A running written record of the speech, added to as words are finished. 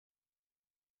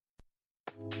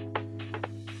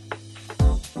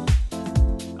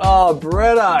Oh,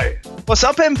 Bretto. What's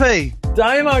up, MP?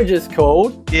 Damo just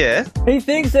called. Yeah? He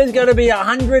thinks there's going to be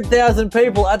 100,000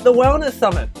 people at the Wellness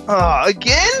Summit. Oh,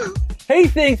 again? He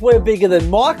thinks we're bigger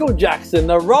than Michael Jackson,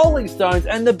 the Rolling Stones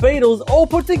and the Beatles all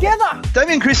put together.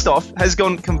 Damien Christoph has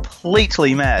gone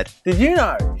completely mad. Did you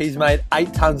know he's made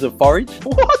 8 tons of forage?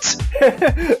 What?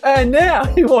 And now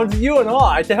he wants you and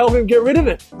I to help him get rid of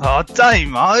it. Oh,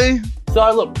 Damo. So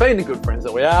look, being the good friends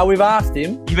that we are, we've asked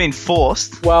him. You mean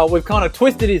forced? Well, we've kind of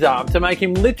twisted his arm to make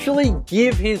him literally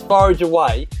give his forage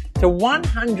away to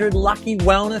 100 lucky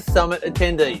Wellness Summit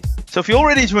attendees. So if you're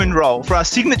ready to enrol for our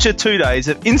signature 2 days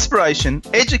of inspiration,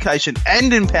 education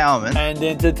and empowerment... And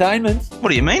entertainment. What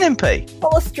do you mean, MP?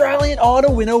 Well, Australian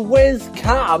Idol winner Wes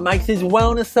Carr makes his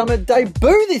Wellness Summit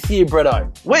debut this year,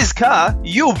 Bretto. Wes Carr,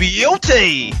 you'll be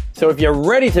guilty! So if you're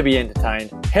ready to be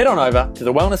entertained, head on over to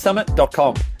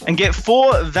thewellnesssummit.com. And get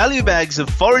 4 value bags of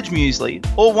forage muesli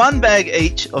or 1 bag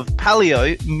each of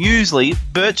paleo, muesli,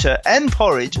 bircher and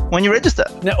porridge when you register.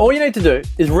 Now, all you need to do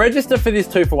is register for this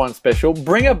 2-for-1 special,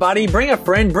 bring a buddy, bring a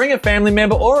friend, bring a family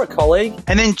member or a colleague.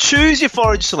 And then choose your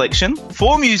forage selection,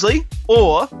 4 muesli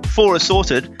or 4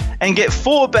 assorted, and get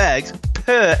 4 bags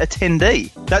per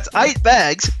attendee. That's 8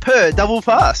 bags per double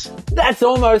pass. That's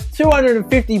almost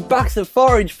 $250 of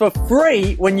forage for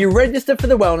free when you register for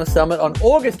the Wellness Summit on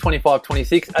August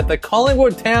 25-26 at the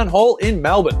Collingwood Town Hall in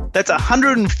Melbourne. That's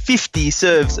 150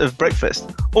 serves of breakfast.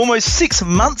 Almost 6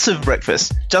 months of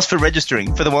breakfast just for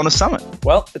registering for the Wellness Summit.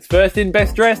 Well, it's first in,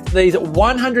 best dressed. These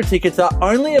 100 tickets are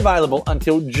only available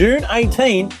until June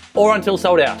 18 or until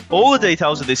sold out. All the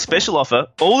details of this special offer,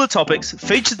 all the topics,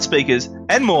 featured speakers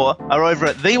and more are over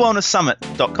at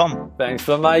thewellnesssummit.com. Thanks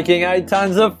for making 8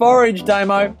 tons of forage,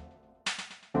 Damo.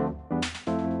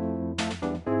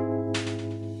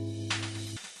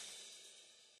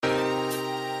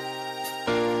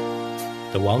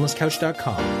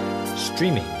 TheWellnessCouch.com,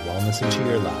 streaming wellness into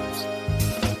your lives.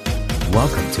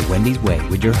 Welcome to Wendy's Way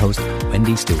with your host,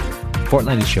 Wendy Stewart, a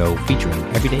fortnightly show featuring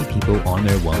everyday people on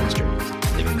their wellness journeys,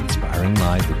 living inspiring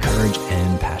lives with courage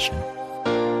and passion.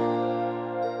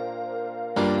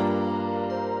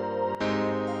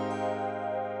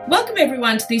 Welcome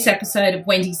everyone to this episode of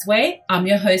Wendy's Way. I'm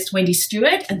your host, Wendy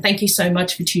Stewart, and thank you so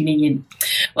much for tuning in.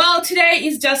 Well, today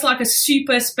is just like a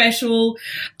super special,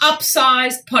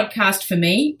 upsized podcast for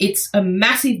me. It's a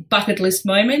massive bucket list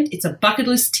moment. It's a bucket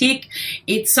list tick.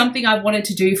 It's something I've wanted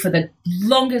to do for the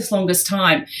longest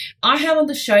time. I have on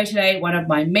the show today one of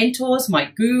my mentors, my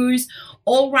gurus,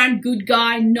 all-round good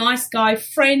guy, nice guy,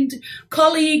 friend,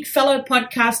 colleague, fellow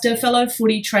podcaster, fellow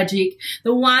footy tragic,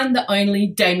 the one, the only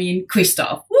Damien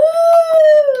Christoph.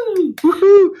 Woo!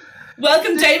 Woohoo!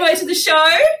 Welcome, Damo, to the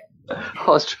show. I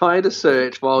was trying to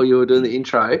search while you were doing the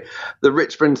intro the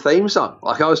Richmond theme song.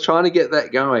 Like I was trying to get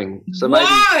that going. So maybe,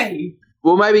 why?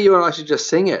 Well, maybe you and I should just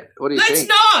sing it. What do you think?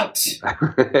 Let's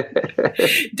not.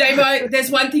 Damo,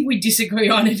 there's one thing we disagree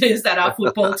on, and it is that our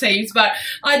football teams. But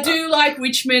I do like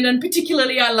Richmond, and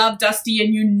particularly I love Dusty.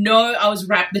 And you know, I was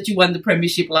rapt that you won the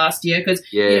premiership last year because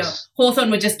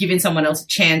Hawthorn were just giving someone else a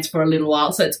chance for a little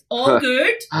while. So it's all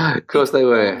good. Of course they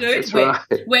were. That's right.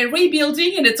 We're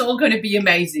rebuilding, and it's all going to be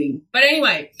amazing. But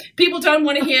anyway, people don't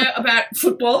want to hear about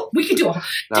football. We could do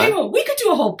Damo, we could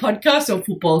do a whole podcast on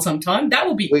football sometime. That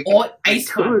would be awesome.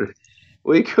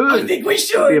 We could. I think we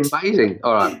should. It'd be amazing.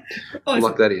 All right.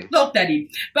 Lock that in. Lock that in.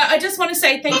 But I just want to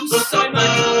say thank you so much.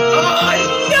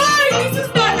 Oh, no, this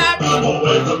is not happening.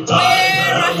 We're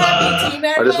a happy team.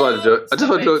 I just want to do it. I just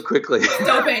want to do it quickly.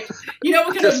 Stop it. You know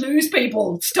we're going to lose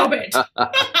people. Stop it.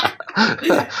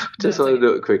 Just want to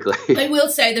do it quickly. I will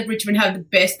say that Richmond have the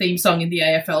best theme song in the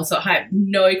AFL, so I have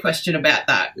no question about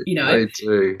that. You know, they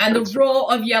do. And the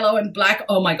roar of yellow and black.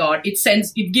 Oh my God,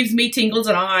 it gives me tingles,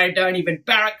 and I don't even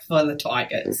barrack for the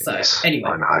Tigers. So anyway,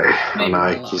 I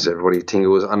know. Gives everybody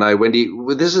tingles. I know, Wendy.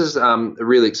 This is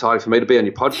really exciting for me to be on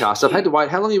your podcast. I've had to wait.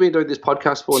 How long have you been doing this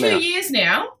podcast for now? 2 years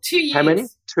now. 2 years. How many?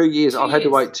 2 years. I've had to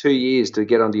wait 2 years to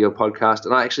get onto your podcast,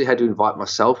 and I actually had to invite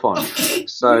myself on.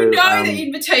 So the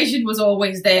invitation was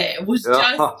always there. It was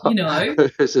just, you know.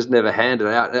 It's just never handed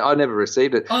out. I never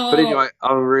received it. But anyway,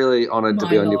 I'm really honoured to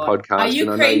be on your podcast. Are you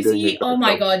crazy? Oh,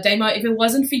 my God, Damo, if it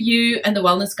wasn't for you and the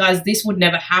Wellness Guys, this would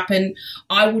never happen.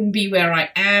 I wouldn't be where I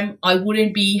am. I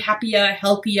wouldn't be happier,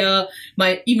 healthier,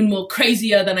 even more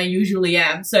crazier than I usually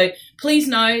am. So please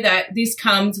know that this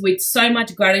comes with so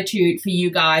much gratitude for you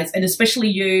guys, and especially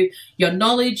you, your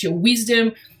knowledge, your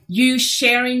wisdom, you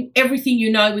sharing everything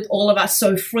you know with all of us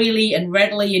so freely and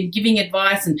readily, and giving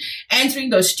advice and answering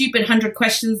those stupid 100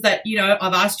 questions that, you know,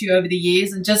 I've asked you over the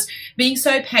years, and just being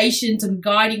so patient and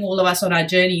guiding all of us on our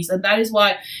journeys. And that is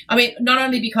why, I mean, not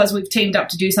only because we've teamed up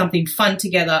to do something fun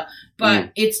together,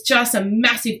 but it's just a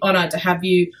massive honour to have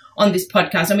you on this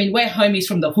podcast. I mean, we're homies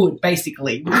from the hood,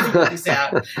 basically. We figured this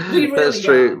out. We really That's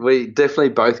true. are. We definitely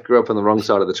both grew up on the wrong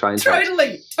side of the train tracks.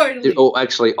 Totally. Or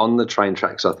actually on the train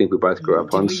tracks, I think we both grew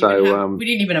up on. We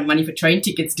didn't even have money for train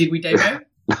tickets, did we, Damo?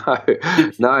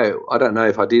 No, I don't know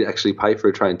if I did actually pay for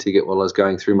a train ticket while I was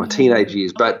going through my teenage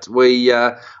years, but we've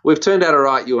turned out all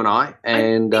right, you and I,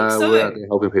 and so. we're out there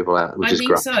helping people out, which is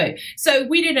great. So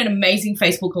we did an amazing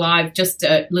Facebook Live just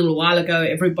a little while ago,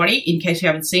 everybody, in case you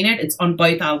haven't seen it. It's on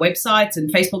both our websites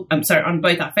and on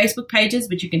both our Facebook pages,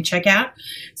 which you can check out.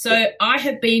 So I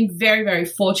have been very, very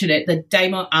fortunate that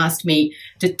Damo asked me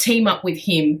to team up with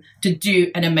him to do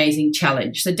an amazing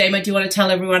challenge. So Damo, do you want to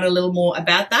tell everyone a little more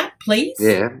about that, please?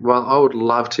 Yeah, well, I would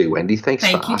love to, Wendy. Thank you,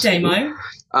 asking. Damo.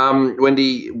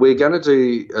 Wendy, we're going to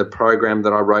do a program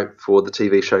that I wrote for the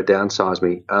TV show Downsize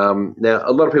Me. Now,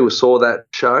 a lot of people saw that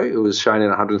show. It was shown in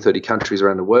 130 countries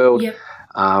around the world. Yep.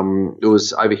 It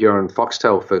was over here on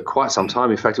Foxtel for quite some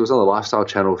time. In fact, it was on the Lifestyle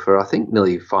Channel for, I think,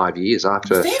 nearly 5 years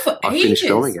after I finished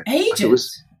filming it. It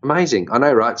was amazing. I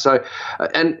know, right? So,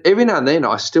 and every now and then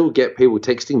I still get people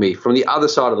texting me from the other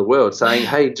side of the world saying,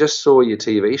 hey, just saw your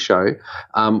TV show.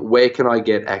 Where can I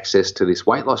get access to this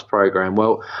weight loss program?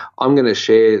 Well, I'm going to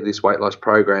share this weight loss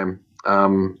program,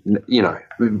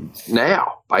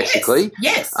 now, basically.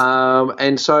 Yes.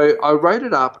 And so I wrote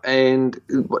it up, and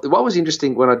what was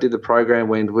interesting when I did the program,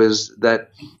 was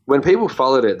that when people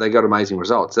followed it, they got amazing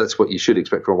results. That's what you should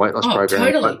expect from a weight loss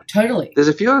program. Totally. There's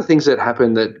a few other things that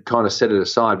happen that kind of set it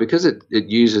aside because it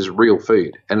uses real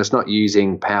food, and it's not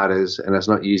using powders, and it's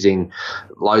not using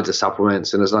loads of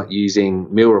supplements, and it's not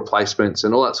using meal replacements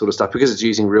and all that sort of stuff. Because it's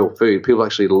using real food, people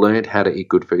actually learned how to eat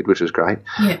good food, which was great.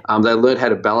 Yeah. They learned how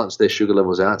to balance their sugar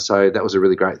levels out, so that was a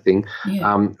really great thing.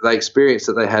 Yeah. They experienced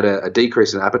that they had a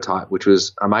decrease in appetite, which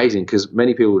was amazing because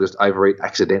many people just overeat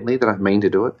accidentally. They don't mean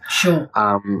to do it. Sure.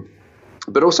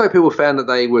 But also people found that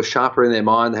they were sharper in their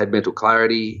mind. They had mental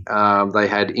clarity. They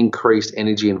had increased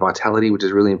energy and vitality, which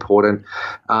is really important.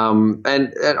 And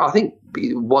I think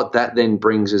what that then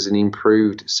brings is an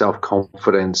improved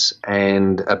self-confidence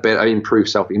and a better improved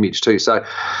self-image too. So,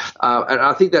 and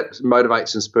I think that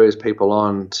motivates and spurs people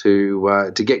on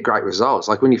to get great results.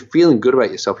 Like when you're feeling good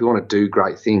about yourself, you want to do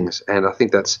great things. And I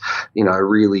think that's,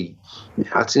 really,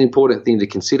 it's an important thing to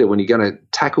consider when you're going to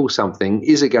tackle something.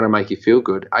 Is it going to make you feel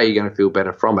good? Are you going to feel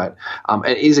better from it? And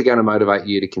is it going to motivate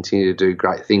you to continue to do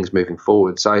great things moving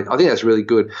forward? So I think that's really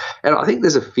good. And I think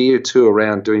there's a fear too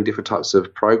around doing different types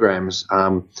of programs.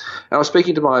 And I was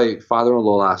speaking to my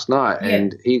father-in-law last night,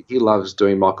 and he loves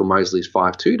doing Michael Mosley's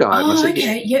 5-2 diet. Oh, and I said,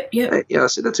 okay. Yep. I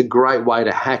said that's a great way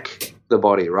to hack the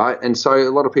body, right? And so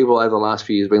a lot of people over the last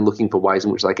few years have been looking for ways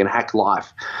in which they can hack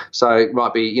life. So it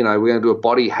might be, we're going to do a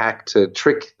body hack to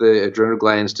trick the adrenal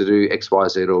glands to do X, Y,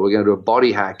 Z, or we're going to do a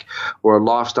body hack or a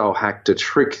lifestyle hack to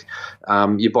trick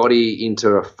your body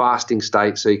into a fasting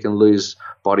state so you can lose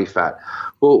body fat.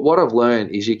 Well, what I've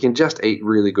learned is you can just eat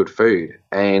really good food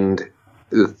and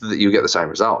you get the same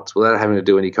results without having to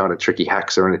do any kind of tricky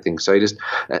hacks or anything. So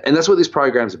and that's what this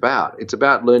program's about. It's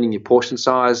about learning your portion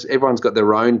size. Everyone's got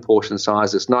their own portion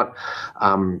size. It's not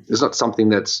something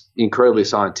that's incredibly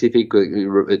scientific.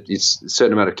 It's a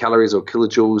certain amount of calories or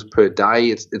kilojoules per day.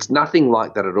 It's nothing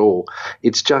like that at all.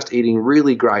 It's just eating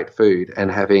really great food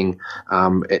and having,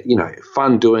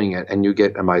 fun doing it, and you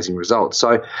get amazing results.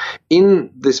 So in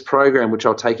this program, which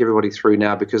I'll take everybody through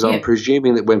now, because I'm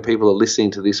presuming that when people are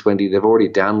listening to this, Wendy, they've already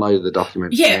downloaded the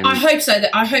document. Yeah, I hope so.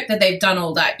 I hope that they've done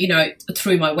all that,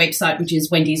 through my website, which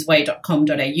is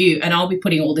wendysway.com.au, and I'll be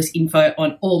putting all this info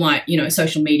on all my,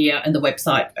 social media and the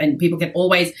website, and people can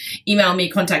always email me,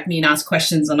 contact me and ask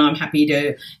questions, and I'm happy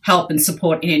to help and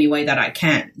support in any way that I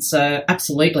can. So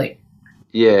absolutely.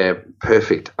 Yeah,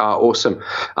 perfect. Awesome.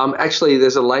 Actually,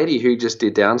 there's a lady who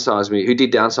did Downsize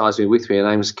Me with me. Her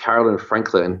name's Carolyn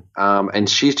Franklin, and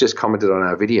she's just commented on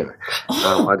our video.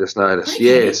 I just noticed.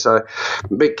 Okay. Yeah, so,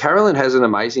 but Carolyn has an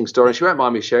amazing story, and she won't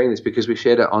mind me sharing this because we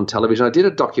shared it on television. I did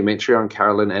a documentary on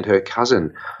Carolyn and her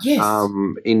cousin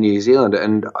in New Zealand,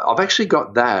 and I've actually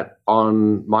got that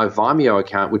on my Vimeo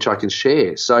account, which I can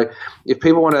share. So if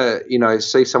people want to,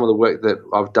 see some of the work that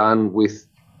I've done with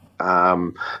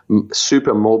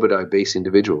super morbid obese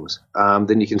individuals,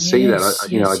 then you can see that.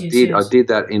 I did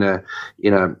that in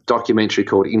a documentary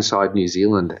called Inside New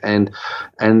Zealand, and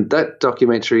that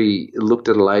documentary looked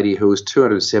at a lady who was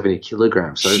 270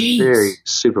 kilograms, so very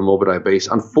super morbid obese.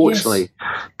 Unfortunately,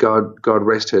 God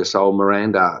rest her soul,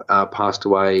 Miranda passed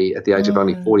away at the age of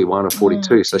only 41 or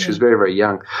 42, so she was very, very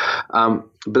young.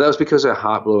 but that was because her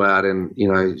heart blew out and,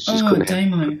 you know, she just couldn't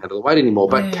handle the weight anymore.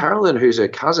 But Carolyn, who's her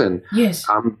cousin,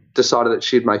 decided that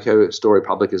she'd make her story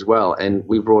public as well. And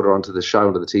we brought her onto the show,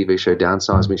 onto the TV show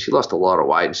Downsize Me. She lost a lot of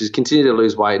weight and she's continued to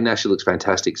lose weight and now she looks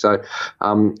fantastic. So,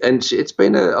 it's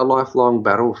been a lifelong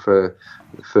battle for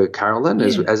Carolyn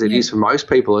as it is for most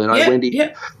people. And Wendy,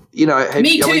 you know,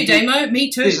 me too, Damo.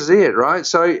 Me too. This is it, right?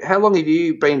 So, how long have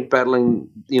you been battling,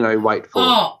 you know, weight for?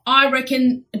 Oh, I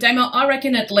reckon, Damo. I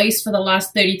reckon at least for the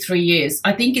last 33 years.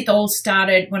 I think it all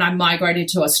started when I migrated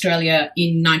to Australia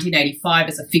in 1985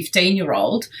 as a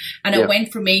 15-year-old, and I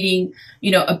went from eating,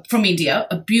 you know, from India,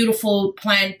 a beautiful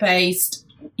plant-based,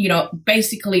 you know,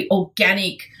 basically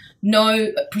organic,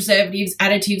 no preservatives,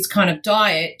 additives kind of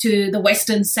diet to the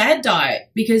Western sad diet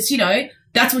because, you know,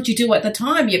 that's what you do at the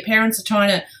time. Your parents are trying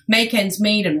to make ends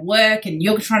meet and work and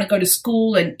you're trying to go to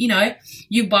school and, you know,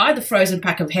 you buy the frozen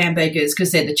pack of hamburgers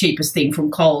because they're the cheapest thing from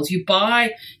Coles. You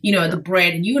buy, you know, the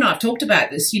bread, and you and I have talked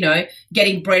about this, you know,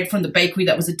 getting bread from the bakery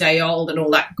that was a day old and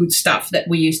all that good stuff that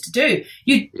we used to do.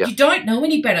 You don't know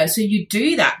any better, so you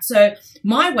do that. So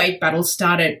my weight battle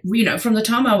started, you know, from the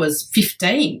time I was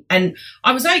 15, and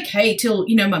I was okay till,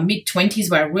 you know, my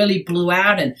mid-20s where I really blew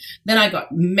out, and then I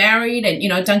got married and, you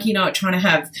know, Dunky and I were trying to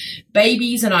have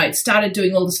babies and I started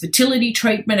doing all this fertility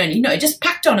treatment and, you know, just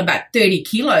packed on about 30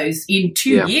 kilos in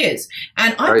 2 years.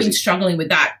 And I've been struggling with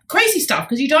that crazy stuff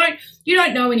because you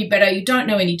don't know any better. You don't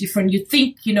know any different. You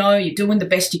think, you know, you're doing the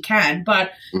best you can, but,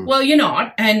 well, you're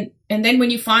not. And then when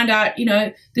you find out, you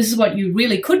know, this is what you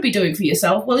really could be doing for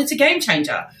yourself, well, it's a game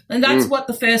changer. And that's what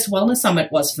the first Wellness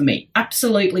Summit was for me.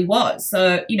 Absolutely was.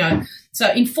 So, you know, so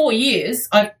in 4 years,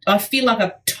 I feel like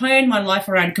I've turned my life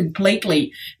around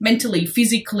completely, mentally,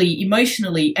 physically,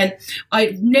 emotionally. And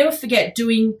I never forget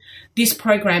doing this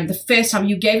program the first time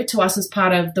you gave it to us as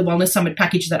part of the Wellness Summit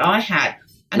package that I had.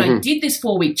 And I did this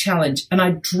 4-week challenge and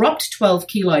I dropped 12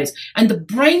 kilos and the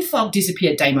brain fog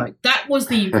disappeared, Damo. That was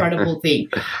the incredible thing.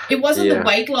 It wasn't the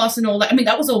weight loss and all that. I mean,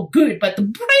 that was all good, but the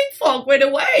brain fog went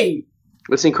away.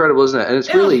 It's incredible, isn't it? And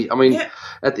it's really, I mean,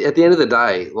 at the end of the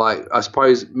day, like I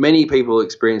suppose many people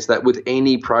experience that with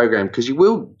any program because you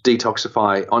will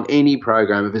detoxify on any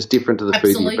program if it's different to the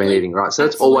food that you've been eating, right? So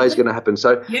that's always going to happen.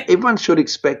 So everyone should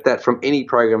expect that from any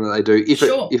program that they do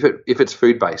if it's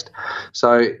food-based.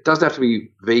 So it doesn't have to be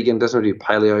vegan, doesn't have to be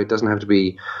paleo, it doesn't have to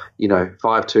be, you know,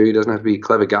 5-2, it doesn't have to be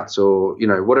Clever Guts or, you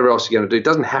know, whatever else you're going to do. It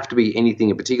doesn't have to be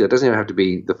anything in particular. It doesn't even have to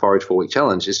be the Forage 4-week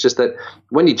challenge. It's just that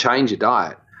when you change your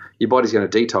diet, your body's going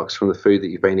to detox from the food that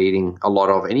you've been eating a lot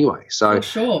of anyway. So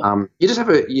you just have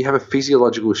a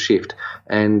physiological shift,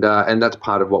 and that's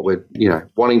part of what we're, you know,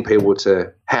 wanting people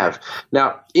to have.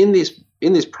 Now in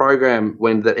this program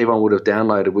that everyone would have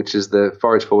downloaded, which is the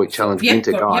Forage 4-week challenge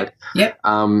winter guide.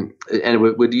 And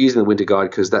we're using the winter guide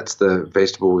because that's the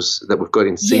vegetables that we've got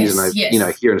in season. You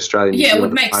know, here in Australia. Yeah, it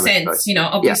would make sense. You know,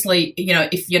 obviously, you know,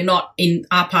 if you're not in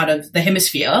our part of the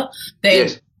hemisphere,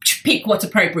 then pick what's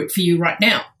appropriate for you right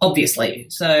now, obviously.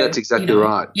 So that's exactly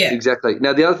right. Yeah, exactly.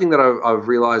 Now, the other thing that I've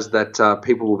realised that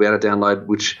people will be able to download,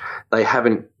 which I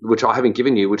haven't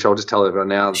given you, which I'll just tell everyone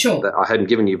now that I hadn't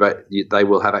given you, but they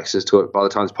will have access to it by the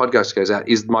time this podcast goes out,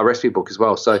 is my recipe book as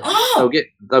well. So they'll get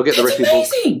the recipe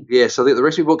book. Yeah, so they'll get the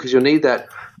recipe book because you'll need that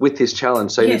with this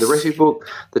challenge. So you need the recipe book,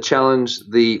 the challenge,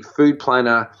 the food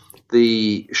planner,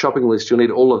 the shopping list. You'll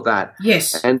need all of that.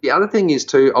 Yes. And the other thing is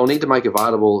too, I'll need to make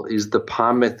available is the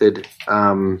Palm Method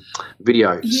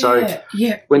video.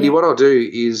 Wendy, what I'll do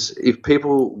is if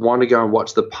people want to go and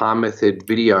watch the Palm Method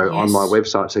video on my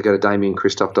website, so go to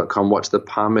DamienChristoff.com, watch the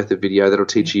Palm Method video. That'll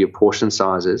teach you your portion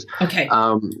sizes. Okay.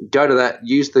 Go to that.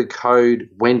 Use the code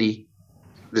Wendy.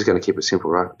 I'm just going to keep it simple,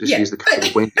 right? Just use the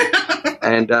code Wendy,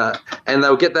 and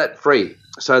they'll get that free.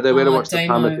 So they're going to watch the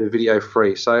Palm Method video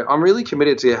free. So I'm really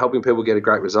committed to helping people get a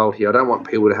great result here. I don't want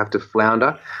people to have to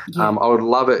flounder. I would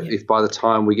love it if by the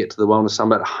time we get to the Wellness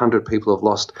Summit, 100 people have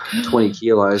lost 20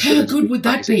 kilos. How good would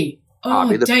that be?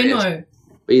 Oh, Damo.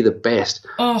 Be the best.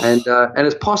 And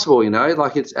it's possible, you know,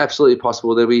 like it's absolutely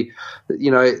possible. There'll be,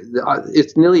 you know,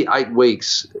 it's nearly 8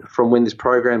 weeks from when this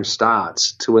program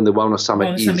starts to when the Wellness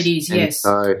Summit is. Yes.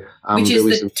 So, which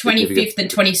is the 25th and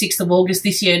 26th of August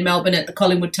this year in Melbourne at the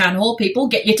Collingwood Town Hall. People,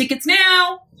 get your tickets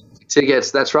now.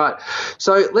 Tickets, that's right.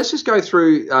 So let's just go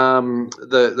through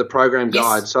the program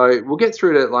guide. So we'll get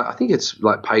through to I think it's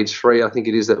like page 3. I think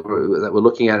it is that we're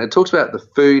looking at. It talks about the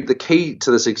food. The key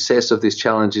to the success of this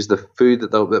challenge is the food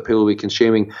that people will be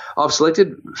consuming. I've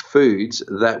selected foods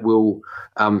that will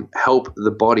help the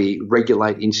body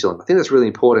regulate insulin. I think that's really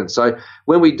important. So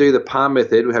when we do the Palm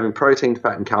Method, we're having protein,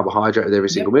 fat, and carbohydrate with every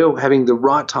single meal, having the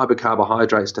right type of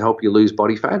carbohydrates to help you lose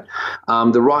body fat,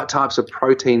 the right types of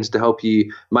proteins to help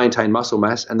you maintain maintain muscle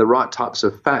mass, and the right types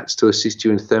of fats to assist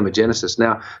you in thermogenesis.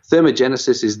 Now,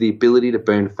 thermogenesis is the ability to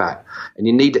burn fat, and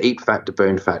you need to eat fat to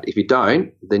burn fat. If you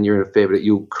don't, then you're in a fair bit.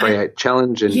 You'll create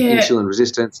challenge and insulin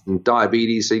resistance and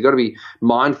diabetes. So you've got to be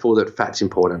mindful that fat's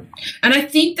important. And I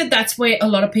think that that's where a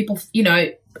lot of people,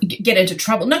 get into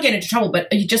trouble. Not get into trouble,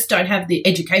 but you just don't have the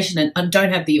education and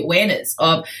don't have the awareness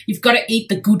of you've got to eat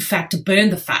the good fat to burn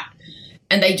the fat.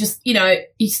 And they just,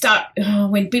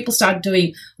 when people start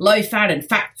doing low fat and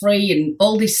fat free and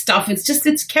all this stuff,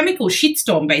 it's chemical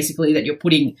shitstorm basically that you're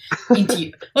putting into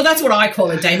you. Well, that's what I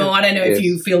call it, Damo. I don't know if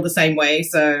you feel the same way.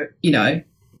 So,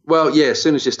 Well, yeah, as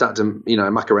soon as you start to,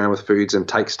 muck around with foods and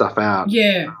take stuff out.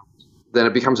 Yeah. Then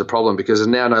it becomes a problem because it's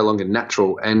now no longer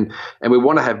natural, and we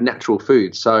want to have natural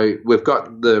food. So we've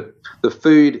got the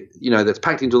food, that's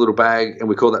packed into a little bag, and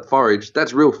we call that forage.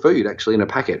 That's real food actually in a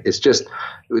packet.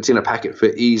 It's in a packet for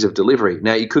ease of delivery.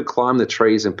 Now you could climb the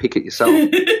trees and pick it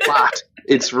yourself, but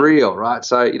it's real, right?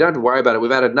 So you don't have to worry about it.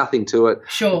 We've added nothing to it.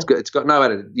 Sure. It's got no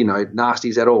added,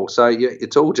 nasties at all. So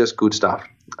it's all just good stuff.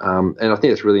 And I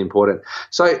think it's really important.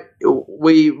 So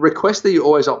we request that you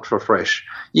always opt for fresh.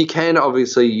 You can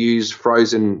obviously use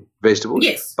frozen vegetables,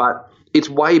 yes, but it's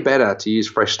way better to use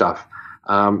fresh stuff.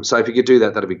 So if you could do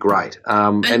that, that'd be great.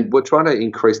 And we're trying to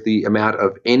increase the amount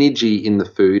of energy in the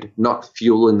food, not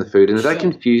fuel in the food. And if that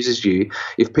confuses you,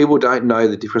 if people don't know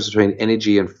the difference between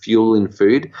energy and fuel in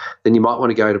food, then you might want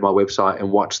to go to my website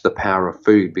and watch The Power of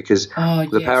Food, because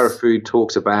The Power of Food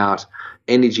talks about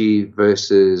energy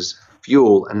versus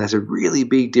fuel, and there's a really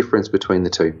big difference between the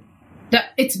two.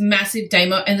 It's massive,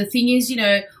 Damo. And the thing is,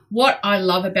 what I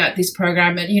love about this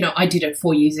program, and, I did it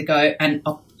 4 years ago and,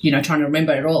 trying to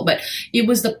remember it all, but it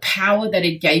was the power that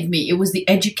it gave me. It was the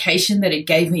education that it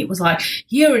gave me. It was like,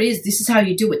 here it is. This is how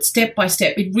you do it step by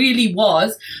step. It really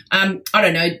was. I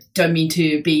don't know, don't mean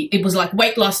to be, it was like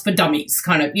weight loss for dummies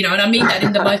kind of, and I mean that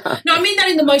in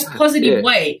the most positive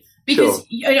way. Because,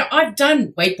 I've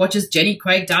done Weight Watchers, Jenny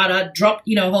Craig, dropped,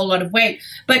 a whole lot of weight,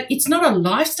 but it's not a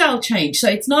lifestyle change. So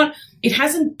it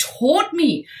hasn't taught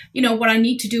me, what I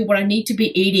need to do, what I need to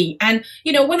be eating. And,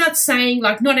 we're not saying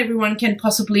like not everyone can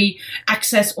possibly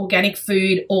access organic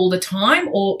food all the time,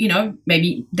 or,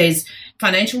 maybe there's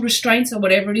financial restraints or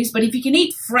whatever it is. But if you can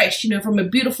eat fresh, from a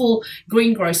beautiful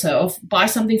greengrocer or buy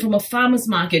something from a farmer's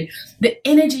market, the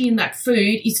energy in that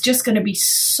food is just going to be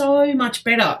so much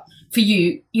better for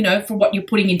you, for what you're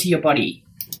putting into your body.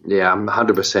 Yeah,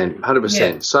 100%.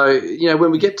 Yeah. So,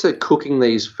 when we get to cooking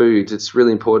these foods, it's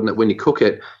really important that when you cook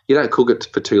it, you don't cook it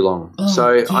for too long.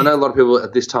 I know a lot of people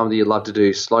at this time of the year love to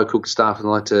do slow cooked stuff and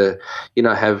like to,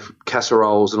 have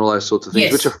casseroles and all those sorts of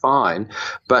things, which are fine.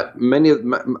 But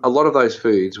a lot of those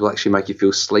foods will actually make you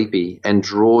feel sleepy and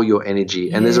draw your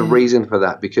energy. And there's a reason for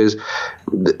that, because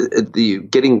you're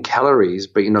getting calories,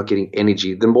 but you're not getting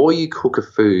energy. The more you cook a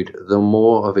food, the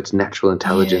more of its natural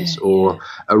intelligence or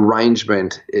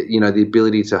arrangement, the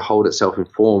ability to hold itself in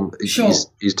form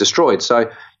is destroyed.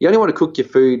 So you only want to cook your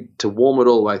food to warm it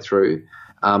all the way through,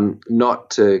 not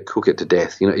to cook it to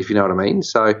death, if you know what I mean.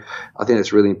 So I think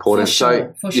that's really important.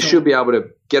 You should be able to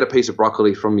get a piece of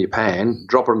broccoli from your pan,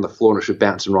 drop it on the floor, and it should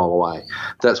bounce and roll away.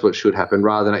 That's what should happen,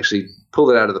 rather than actually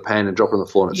pull it out of the pan and drop it on the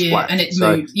floor and it's flat. And it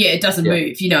moves. Yeah, it doesn't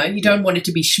move. You don't want it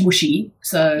to be smushy.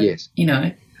 So,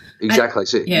 Exactly.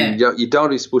 So you don't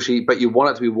want it to be squishy, but you want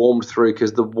it to be warmed through,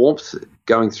 because the warmth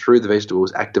going through the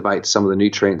vegetables activates some of the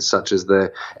nutrients, such as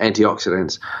the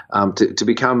antioxidants, to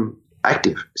become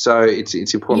active. So it's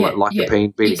important, like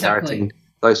lycopene, beta-carotene,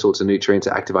 those sorts of nutrients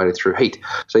are activated through heat.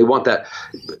 So you want that.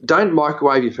 Don't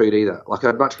microwave your food either. Like,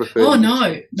 I'd much prefer on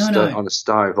a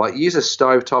stove. Like, use a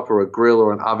stovetop or a grill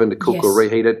or an oven to cook or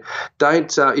reheat it.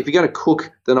 Don't if you're going to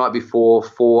cook the night before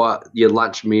for your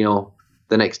lunch meal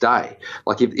the next day,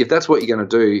 like if that's what you're going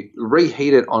to do,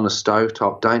 reheat it on a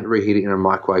stovetop. Don't reheat it in a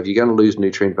microwave. You're going to lose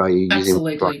nutrient value using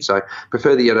it. So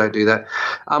prefer that you don't do that.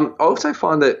 I also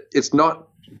find that it's not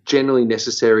generally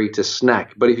necessary to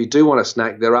snack, but if you do want to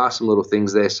snack, there are some little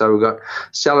things there. So we've got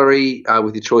celery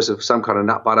with your choice of some kind of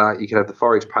nut butter. You could have the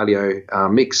forage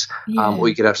paleo mix, or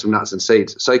you could have some nuts and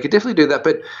seeds. So you could definitely do that,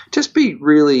 but just be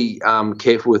really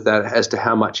careful with that as to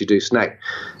how much you do snack.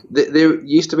 There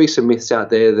used to be some myths out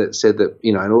there that said that,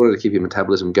 in order to keep your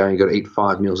metabolism going, you've got to eat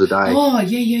 5 meals a day. Oh,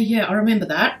 yeah. I remember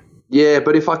that. Yeah,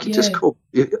 but if I could just call,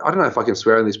 I don't know if I can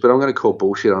swear on this, but I'm going to call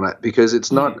bullshit on it, because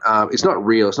it's not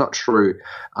real. It's not true.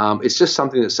 It's just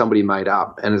something that somebody made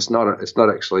up, and it's not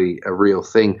actually a real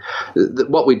thing.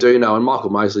 What we do know, and Michael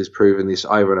Mosley's proven this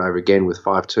over and over again with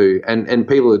 5-2, and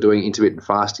people who are doing intermittent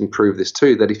fasting prove this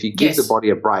too, that if you give the body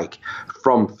a break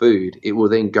from food, it will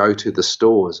then go to the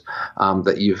stores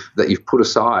that you've put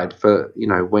aside for,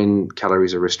 when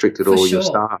calories are restricted or you're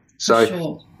starved.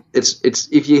 So it's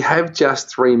if you have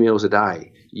just 3 meals a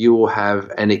day, you will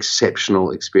have an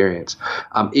exceptional experience.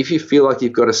 If you feel like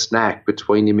you've got a snack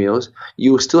between your meals,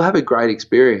 you will still have a great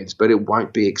experience, but it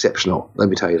won't be exceptional. Let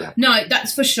me tell you that. No,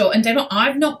 that's for sure. And Demo,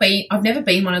 I've never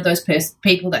been one of those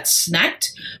people that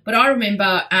snacked, but I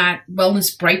remember at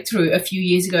Wellness Breakthrough a few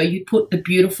years ago, you put the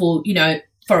beautiful,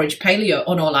 forage paleo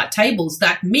on all our tables,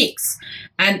 that mix.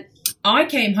 And I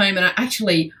came home and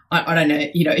I don't know,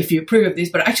 if you approve of this,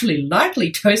 but I actually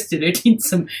lightly toasted it in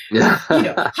some, half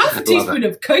a teaspoon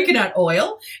of coconut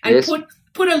oil and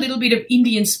put a little bit of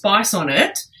Indian spice on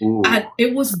it. Ooh. And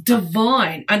it was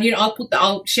divine. And,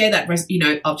 I'll share that,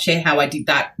 I'll share how I did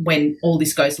that when all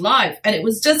this goes live. And it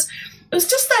was just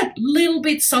that little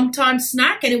bit sometimes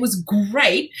snack, and it was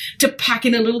great to pack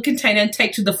in a little container and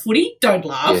take to the footy. Don't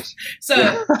laugh. Yes.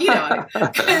 So,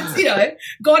 because,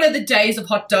 gone are the days of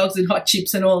hot dogs and hot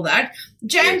chips and all that.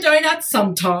 Jam donuts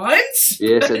sometimes.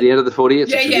 Yes, at the end of the footy,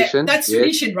 it's a tradition. Yeah, that's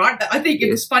tradition, right? But I think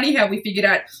it was funny how we figured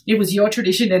out it was your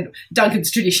tradition and Duncan's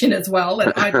tradition as well.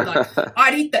 And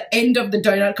I'd eat the end of the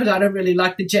donut because I don't really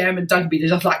like the jam, and Duncan be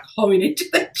just like hoeing into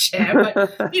the jam.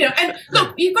 But, and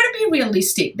look, you've got to be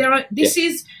realistic. This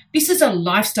is a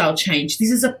lifestyle change. This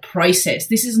is a process.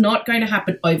 This is not going to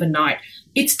happen overnight.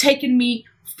 It's taken me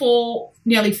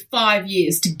nearly 5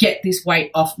 years to get this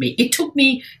weight off me. It took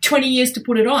me 20 years to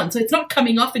put it on. So it's not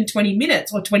coming off in 20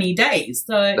 minutes or 20 days.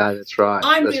 So no, that's right.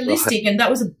 I'm realistic, and that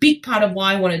was a big part of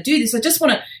why I want to do this. I just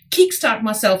want to kickstart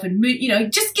myself and move,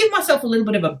 just give myself a little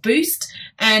bit of a boost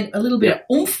and a little bit of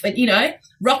oomph and,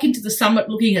 rock into the summit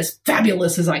looking as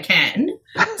fabulous as I can.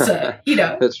 So,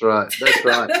 That's right.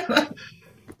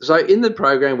 So in the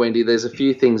program, Wendy, there's a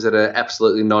few things that are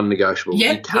absolutely non-negotiable.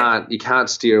 You can't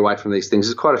steer away from these things.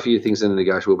 There's quite a few things that are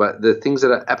negotiable, but the things that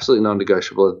are absolutely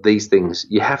non-negotiable are these things.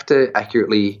 You have to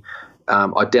accurately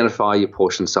identify your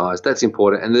portion size. That's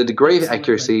important. And the degree of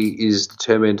accuracy is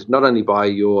determined not only by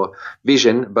your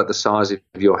vision, but the size of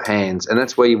your hands. And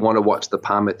that's where you want to watch the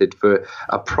PAR method for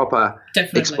a proper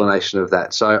explanation of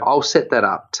that. So I'll set that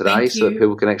up today so that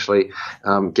people can actually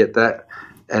get that.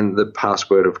 And the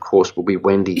password, of course, will be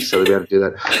Wendy, so we'll be able to do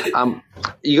that.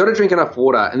 You got to drink enough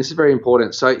water, and this is very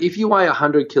important. So if you weigh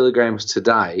 100 kilograms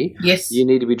today, you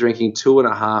need to be drinking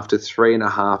 2.5 to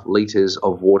 3.5 litres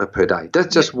of water per day.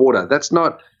 That's just water. That's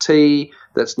not tea.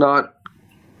 That's not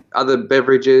other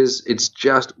beverages. It's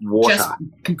just water.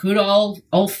 Just good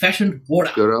old-fashioned water.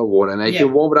 Good old water. Now, you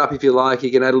can warm it up if you like. You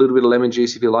can add a little bit of lemon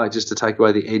juice if you like, just to take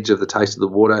away the edge of the taste of the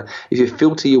water. If you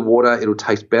filter your water, it'll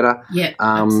taste better. Yeah,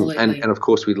 absolutely. And, of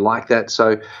course, we like that.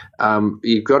 So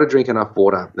you've got to drink enough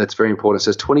water. That's very important. It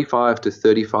says 25 to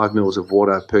 35 mils of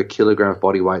water per kilogram of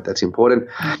body weight. That's important.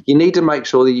 You need to make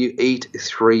sure that you eat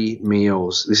 3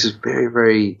 meals. This is very,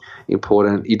 very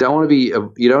important. You don't want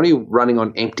to be running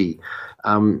on empty.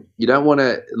 You don't want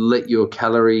to let your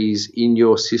calories in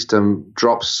your system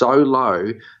drop so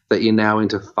low that you're now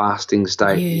into fasting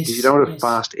state. Because you don't want to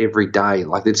fast every day.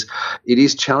 It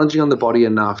is challenging on the body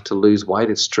enough to lose weight.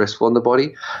 It's stressful on the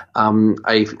body.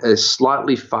 A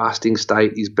slightly fasting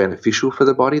state is beneficial for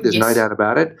the body. There's no doubt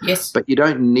about it. Yes. But you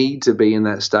don't need to be in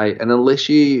that state. And unless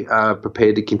you are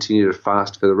prepared to continue to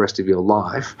fast for the rest of your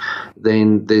life,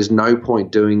 then there's no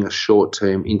point doing a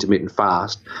short-term intermittent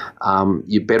fast.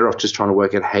 You're better off just trying to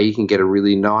work out how you can get a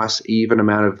really nice, even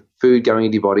amount of food going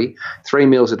into your body, 3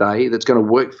 meals a day that's going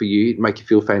to work for you, make you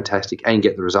feel fantastic and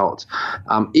get the results.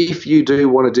 If you do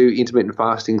want to do intermittent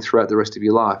fasting throughout the rest of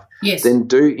your life, then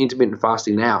do intermittent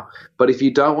fasting now. But if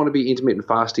you don't want to be intermittent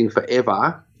fasting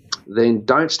forever, then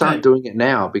don't start doing it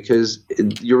now, because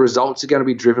your results are going to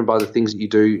be driven by the things that you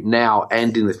do now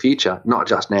and in the future, not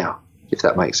just now, if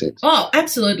that makes sense. Oh,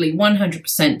 absolutely,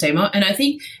 100%, Demo. And I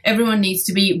think everyone needs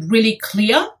to be really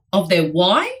clear of their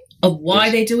why,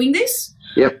 they're doing this.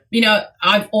 Yep.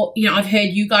 I've heard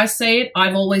you guys say it.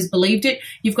 I've always believed it.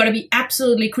 You've got to be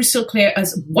absolutely crystal clear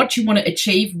as what you want to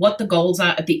achieve, what the goals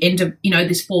are at the end of,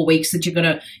 this 4 weeks that you're going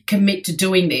to commit to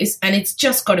doing this. And it's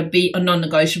just got to be a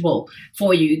non-negotiable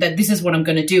for you that this is what I'm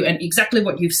going to do. And exactly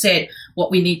what you've said, what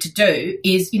we need to do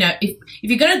is, if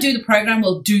you're going to do the program,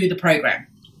 we'll do the program.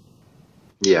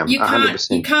 Yeah, you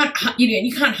 100%.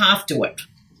 You can't half do it.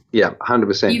 Yeah,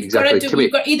 100%. You've got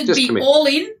to either be all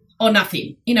in or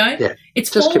nothing, It's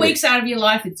 4 weeks out of your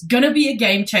life. It's going to be a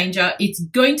game changer. It's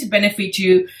going to benefit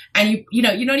you. And,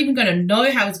 you're not even going to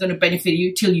know how it's going to benefit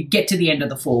you till you get to the end of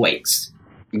the 4 weeks.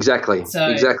 Exactly.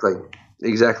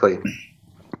 Exactly.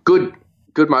 Good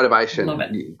motivation. Love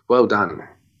it. Well done.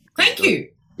 Thank you.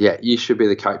 Yeah, you should be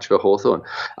the coach for Hawthorn.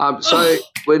 So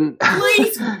when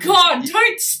Please, God,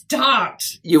 don't start.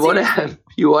 you want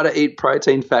to eat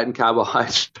protein, fat, and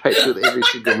carbohydrates with every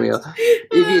single meal.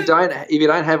 If you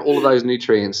don't have all of those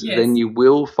nutrients, then you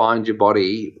will find your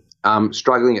body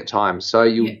struggling at times. So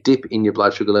you'll dip in your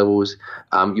blood sugar levels.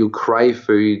 You'll crave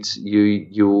foods.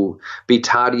 You'll be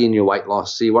tardy in your weight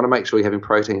loss. So you want to make sure you're having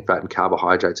protein, fat, and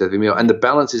carbohydrates every meal. And the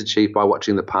balance is achieved by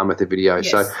watching the PAR method video.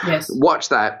 Yes, watch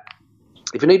that.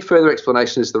 If you need further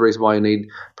explanation as to the reason why you need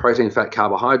protein, fat,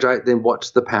 carbohydrate, then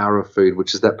watch The Power of Food,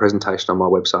 which is that presentation on my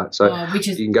website. So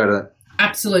you can go to that.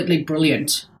 Absolutely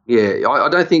brilliant. Yeah, I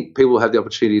don't think people have the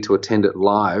opportunity to attend it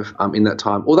live in that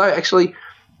time. Although, actually,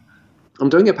 I'm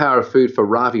doing A Power of Food for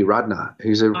Ravi Radna,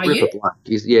 who's a ripper bloke.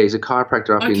 He's a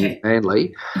chiropractor up in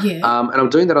Manly. Yeah. And I'm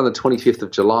doing that on the 25th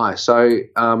of July. So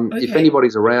if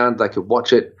anybody's around, they could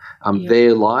watch it.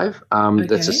 They're live.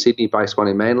 That's a Sydney-based one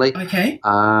in Manly. Okay.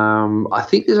 I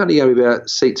think there's only going to be about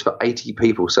seats for 80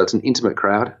 people, so it's an intimate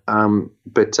crowd.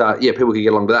 But people can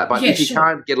get along to that. But if you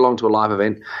can't get along to a live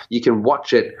event, you can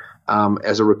watch it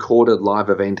as a recorded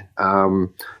live event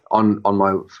on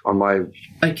my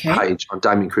page on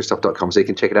DamienChristoff.com, so you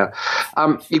can check it out.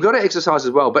 You've got to exercise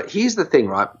as well, but here's the thing,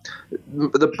 right?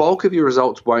 The bulk of your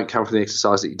results won't come from the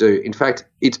exercise that you do. In fact,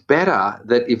 it's better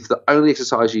that if the only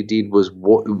exercise you did was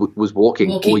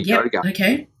walking or yoga.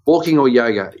 Okay. Walking or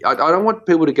yoga. I don't want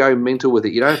people to go mental with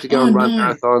it. You don't have to go and run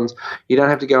marathons. You don't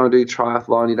have to go and do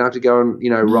triathlon. You don't have to go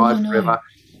and ride forever.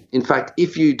 In fact,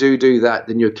 if you do that,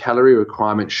 then your calorie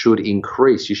requirement should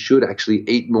increase. You should actually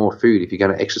eat more food if you're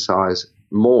going to exercise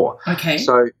more. Okay.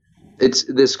 So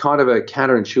there's kind of a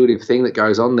counterintuitive thing that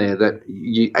goes on there, that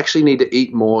you actually need to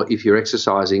eat more if you're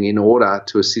exercising in order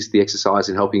to assist the exercise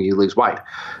in helping you lose weight.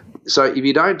 So if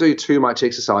you don't do too much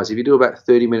exercise, if you do about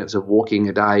 30 minutes of walking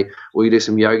a day, or you do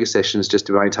some yoga sessions just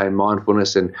to maintain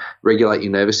mindfulness and regulate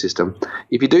your nervous system,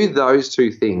 if you do those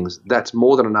two things, that's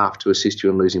more than enough to assist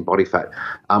you in losing body fat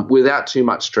without too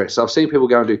much stress. So I've seen people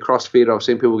go and do CrossFit. I've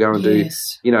seen people go and do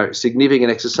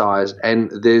significant exercise, and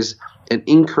there's an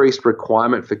increased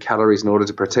requirement for calories in order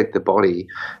to protect the body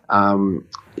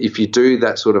if you do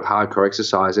that sort of hardcore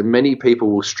exercise. And many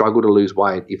people will struggle to lose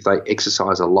weight if they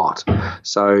exercise a lot.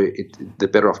 So they're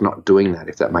better off not doing that,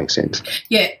 if that makes sense.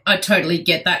 Yeah, I totally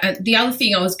get that. And the other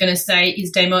thing I was going to say is,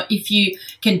 Damo, if you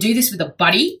can do this with a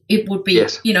buddy, it would be,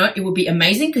 it would be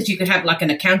amazing, because you could have like an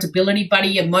accountability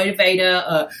buddy, a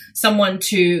motivator, someone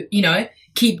to,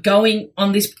 keep going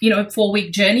on this,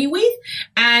 4-week journey with.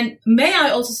 And may I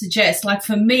also suggest, like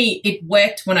for me, it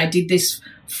worked when I did this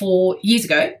 4 years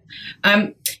ago,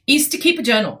 is to keep a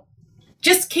journal.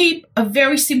 Just keep a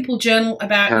very simple journal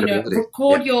about,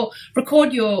 record your,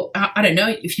 I don't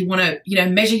know, if you want to,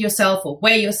 measure yourself or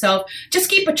weigh yourself, just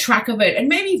keep a track of it, and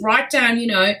maybe write down,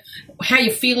 how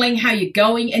you're feeling, how you're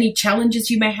going, any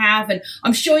challenges you may have. And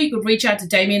I'm sure you could reach out to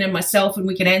Damien and myself, and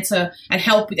we can answer and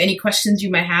help with any questions you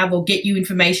may have, or get you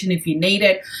information if you need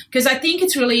it. Because I think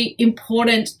it's really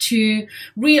important to,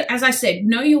 as I said,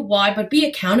 know your why, but be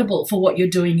accountable for what you're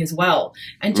doing as well,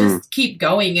 and just keep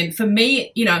going. And for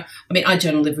me, I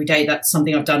journal every day. That's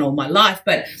something I've done all my life,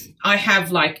 but I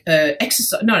have like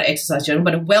not an exercise journal,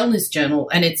 but a wellness journal.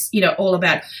 And it's, all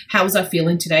about how was I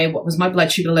feeling today? What was my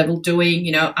blood sugar level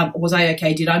doing? Was I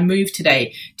okay? Did I move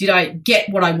today? Did I get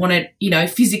what I wanted,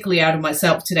 physically out of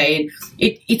myself today? And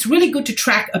it's really good to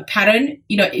track a pattern,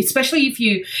 especially if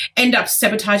you end up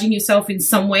sabotaging yourself in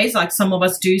some ways, like some of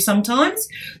us do sometimes.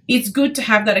 It's good to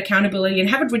have that accountability and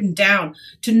have it written down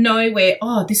to know where,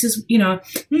 this is,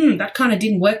 that kind of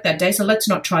didn't work that day, so let's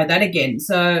not try that again.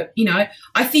 So,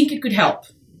 I think it could help.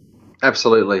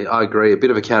 Absolutely. I agree. A bit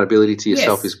of accountability to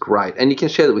yourself is great. And you can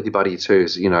share that with your buddy too.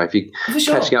 So, if you're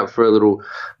catching up for a little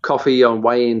coffee on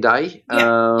weigh-in day,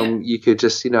 you could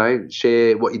just,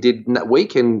 share what you did in that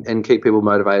week and keep people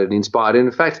motivated and inspired. And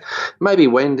in fact, maybe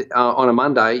on a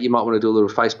Monday, you might want to do a little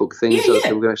Facebook thing so that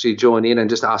people can actually join in and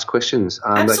just ask questions.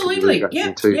 Absolutely.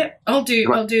 I'll do,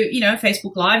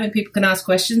 Facebook Live, and people can ask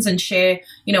questions and share,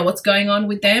 what's going on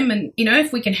with them. And,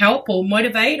 if we can help or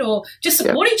motivate or just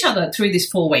support each other through this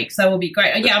 4 weeks, that will be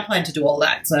great. I plan to do all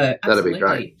that. So that'll be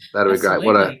great. That'll be great.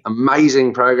 What an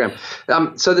amazing program.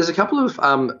 So there's a couple of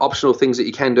optional things that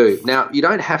you can do. Now, you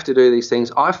don't have to do these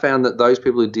things. I found that those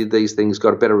people who did these things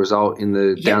got a better result in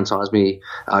the Downsize Me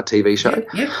TV show.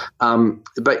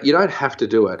 But you don't have to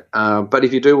do it. But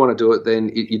if you do want to do it,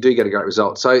 then you do get a great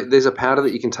result. So there's a powder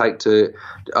that you can take to,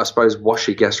 I suppose, wash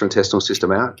your gastrointestinal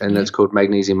system out, and that's called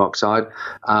magnesium oxide.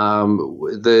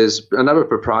 There's a number of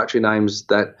proprietary names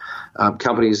that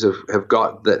companies have have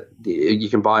got that you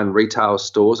can buy in retail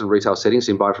stores and retail settings.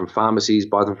 So you can buy it from pharmacies,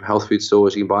 buy them from health food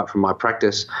stores. You can buy it from My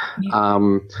Practice.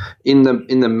 Yeah. In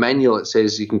the manual, it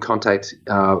says you can contact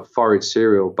Forage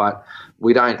Cereal, but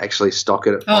we don't actually stock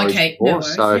it at Forage okay. anymore. No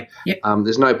worries. So Yep.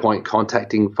 there's no point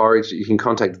contacting Forage. You can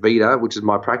contact Vita, which is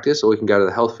My Practice, or you can go to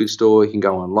the health food store. You can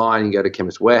go online. You can go to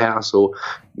Chemist Warehouse or,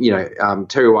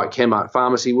 Terry White Chemmart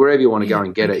Pharmacy, wherever you want to go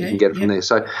and get it. You can get it from there.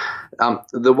 So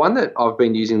the one that I've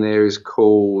been using there is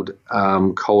called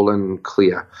Colon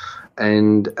Clear.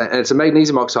 And it's a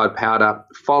magnesium oxide powder.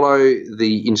 Follow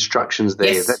the instructions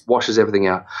there. Yes. That washes everything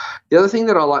out. The other thing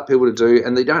that I like people to do,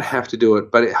 and they don't have to do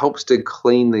it, but it helps to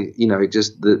clean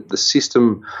the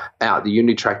system out, the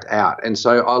urinary tract out. And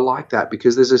so I like that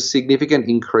because there's a significant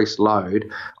increased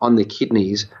load on the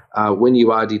kidneys when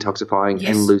you are detoxifying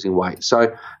and losing weight.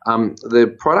 So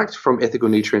the product from Ethical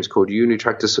Nutrients called urinary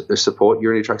tract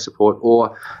support,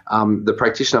 or the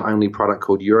practitioner-only product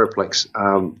called Uroplex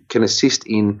can assist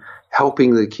in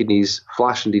helping the kidneys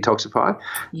flush and detoxify,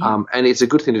 and it's a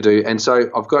good thing to do. And so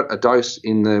I've got a dose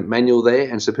in the manual there,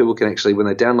 and so people can actually, when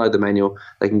they download the manual,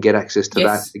 they can get access to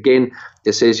that. Again,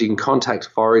 it says you can contact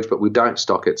Forage, but we don't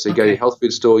stock it. So you go to your health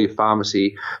food store, your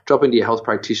pharmacy, drop into your health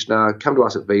practitioner, come to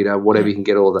us at Vita, whatever, you can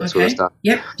get all of that sort of stuff.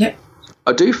 Yep.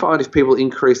 I do find if people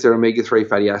increase their omega-3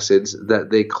 fatty acids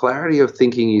that their clarity of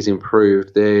thinking is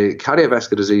improved, their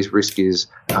cardiovascular disease risk is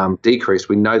decreased.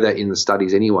 We know that in the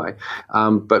studies anyway.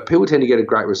 But people tend to get a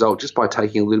great result just by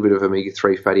taking a little bit of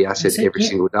omega-3 fatty acid every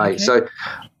single day. Okay. So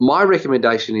my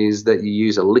recommendation is that you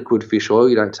use a liquid fish oil.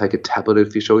 You don't take a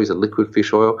tableted fish oil, use a liquid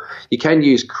fish oil. You can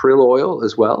use krill oil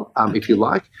as well if you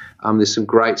like. There's some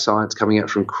great science coming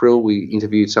out from krill. We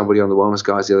interviewed somebody on the Wellness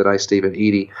Guys the other day, Stephen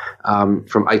Eady,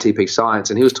 from ATP Science,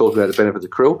 and he was talking about the benefit of the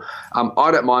krill.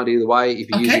 I don't mind either way. If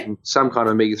you're using some kind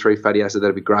of omega-3 fatty acid,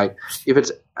 that'd be great. If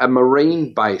it's a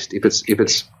marine-based, if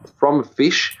it's from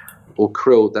fish or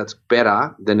krill, that's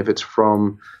better than if it's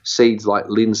from seeds like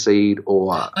linseed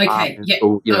or or, I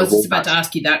was just about to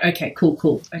ask you that. Okay,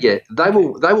 cool. Okay. Yeah, they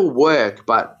will work,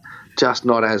 but just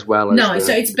not as well as. No,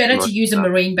 so it's better to use a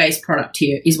marine-based product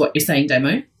here, is what you're saying,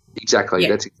 Damo? Exactly.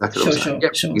 That's exactly what I'm saying.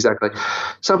 Sure. Exactly.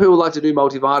 Some people like to do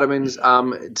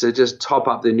multivitamins to just top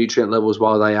up their nutrient levels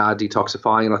while they are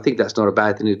detoxifying, and I think that's not a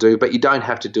bad thing to do, but you don't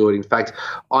have to do it. In fact,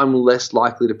 I'm less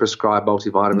likely to prescribe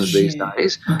multivitamins these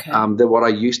days than what I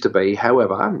used to be.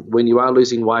 However, when you are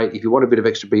losing weight, if you want a bit of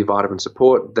extra B vitamin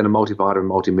support, then a multivitamin,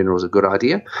 multi-mineral is a good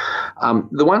idea.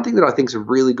 The one thing that I think is a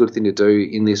really good thing to do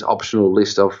in this optional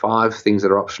list of 5 things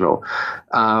that are optional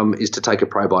is to take a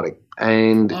probiotic.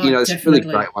 And, there's really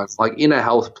great ones. Like Inner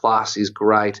Health Plus is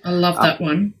great. I love that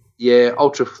one. Yeah,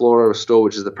 Ultraflora Restore,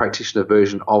 which is the practitioner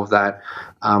version of that.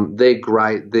 They're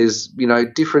great. There's,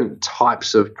 different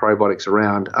types of probiotics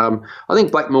around. I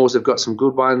think Blackmores have got some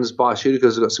good ones.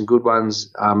 Bioceuticals have got some good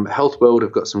ones. Health World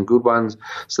have got some good ones.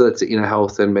 So that's the Inner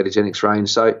Health and Metagenics range.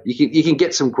 So you can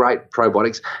get some great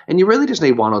probiotics, and you really just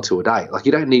need 1 or 2 a day. Like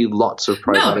you don't need lots of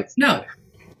probiotics. No.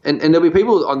 And there'll be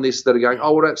people on this that are going,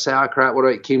 what about sauerkraut? What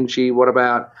about kimchi? What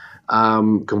about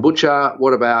kombucha?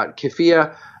 What about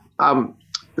kefir?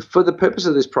 For the purpose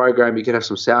of this program, you can have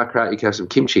some sauerkraut, you can have some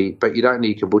kimchi, but you don't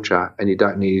need kombucha and you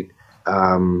don't need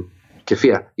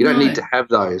kefir. You don't need to have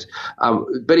those.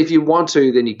 But if you want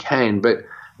to, then you can. But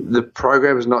the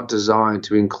program is not designed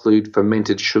to include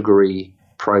fermented sugary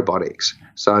probiotics.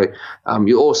 So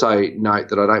you also note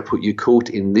that I don't put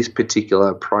Yakult in this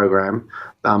particular program.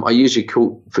 I use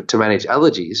Yakult to manage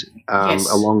allergies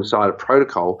alongside a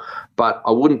protocol, but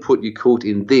I wouldn't put Yakult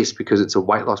in this because it's a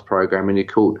weight loss program, and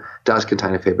Yakult does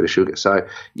contain a fair bit of sugar. So,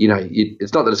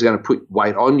 it's not that it's going to put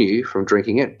weight on you from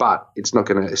drinking it, but it's not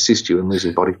going to assist you in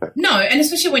losing body fat. No, and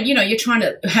especially when, you're trying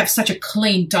to have such a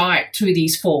clean diet through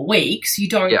these 4 weeks, you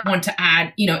don't want to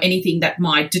add, anything that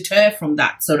might deter from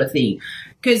that sort of thing.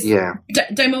 Because,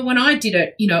 Damo, when I did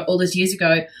it, all those years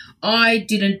ago, I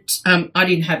didn't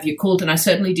have Yakult, and I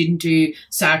certainly didn't do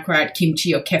sauerkraut,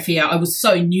 kimchi, or kefir. I was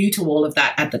so new to all of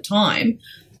that at the time.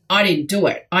 I didn't do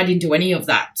it. I didn't do any of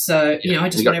that. So, I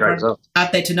just want everyone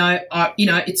out there to know,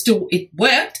 it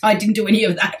worked. I didn't do any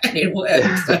of that, and it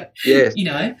worked. So,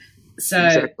 So,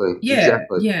 exactly.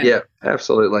 Yeah,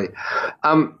 absolutely.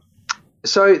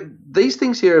 So these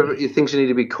things here are things you need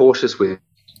to be cautious with.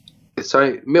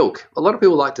 So milk, a lot of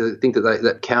people like to think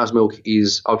that cow's milk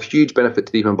is of huge benefit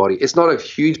to the human body. It's not of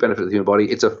huge benefit to the human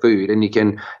body. It's a food and you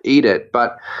can eat it.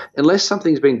 But unless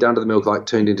something's been done to the milk, like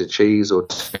turned into cheese or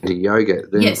turned into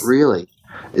yogurt, then really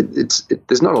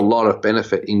there's not a lot of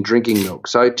benefit in drinking milk.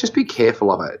 So just be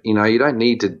careful of it. You know, you don't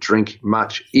need to drink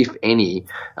much, if any,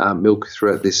 milk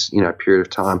throughout this, period of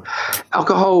time.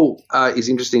 Alcohol is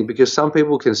interesting because some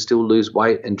people can still lose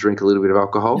weight and drink a little bit of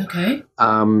alcohol. Okay.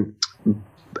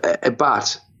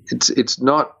 But it's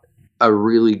not a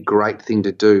really great thing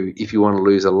to do if you want to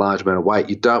lose a large amount of weight.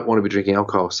 You don't want to be drinking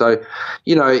alcohol. So,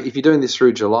 if you're doing this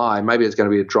through July, maybe it's going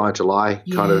to be a dry July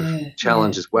kind of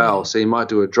challenge as well. Yeah. So you might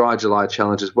do a dry July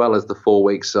challenge as well as the 4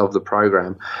 weeks of the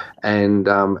program. And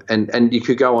you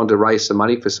could go on to raise some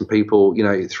money for some people,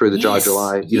 through the dry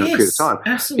July, period of time.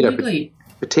 Absolutely.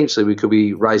 Potentially we could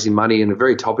be raising money in a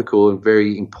very topical and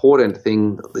very important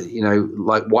thing,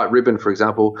 like White Ribbon, for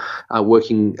example,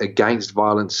 working against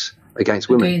violence against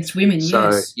women. Against women,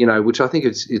 so, yes. Which I think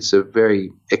it's a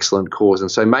very excellent cause.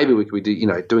 And so maybe we could be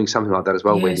doing something like that as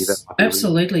well, yes, Wendy.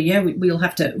 Absolutely. Yeah, we'll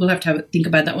have to have a think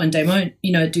about that one day. Won't,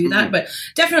 do that. But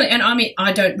definitely, and I mean,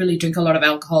 I don't really drink a lot of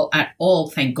alcohol at all,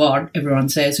 thank God, everyone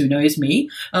says who knows me.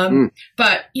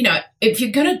 But, if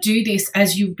you're going to do this,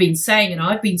 as you've been saying and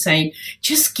I've been saying,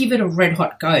 just give it a red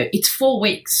hot go. It's 4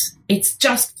 weeks. It's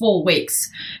just 4 weeks.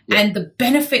 Yeah. And the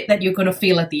benefit that you're going to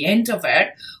feel at the end of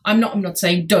it, I'm not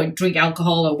saying don't drink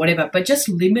alcohol or whatever, but just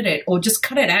limit it or just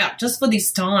cut it out just for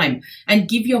this time and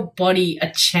give your body a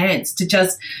chance to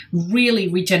just really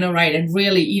regenerate and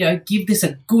really, give this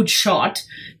a good shot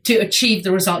to achieve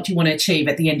the result you want to achieve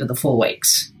at the end of the 4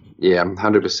 weeks. Yeah,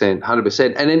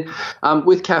 100%. And then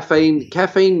with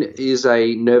caffeine is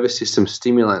a nervous system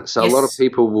stimulant. So yes. A lot of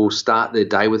people will start their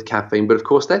day with caffeine, but of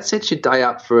course that sets your day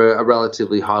up for a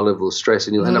relatively high level of stress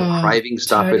and you'll end up craving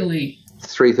stuff totally. At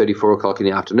 3:30, 4 o'clock in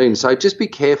the afternoon. So just be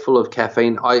careful of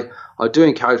caffeine. I do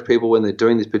encourage people when they're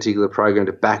doing this particular program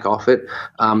to back off it.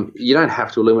 You don't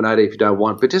have to eliminate it if you don't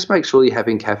want, but just make sure you're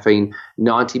having caffeine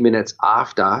 90 minutes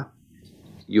after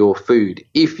your food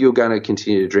if you're going to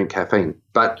continue to drink caffeine.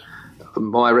 But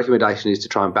my recommendation is to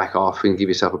try and back off and give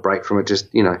yourself a break from it. Just,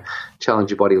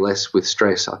 challenge your body less with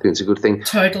stress. I think it's a good thing.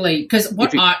 Totally. Because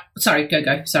sorry,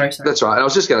 go. Sorry. That's right. And I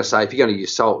was just going to say, if you're going to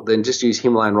use salt, then just use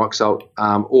Himalayan rock salt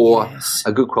or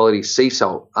a good quality sea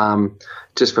salt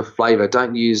just for flavour.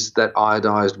 Don't use that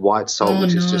iodised white salt,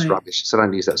 which is just rubbish. So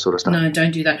don't use that sort of stuff. No,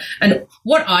 don't do that. And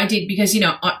what I did, because,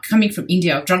 coming from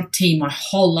India, I've drunk tea my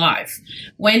whole life.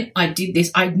 When I did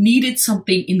this, I needed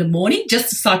something in the morning,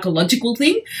 just a psychological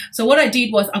thing. So what I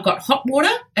did was I got hot water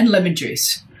and lemon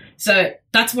juice. So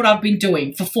that's what I've been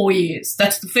doing for 4 years.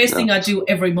 That's the first thing I do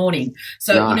every morning.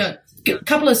 So, a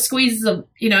couple of squeezes of,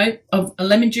 of a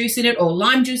lemon juice in it or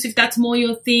lime juice if that's more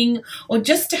your thing, or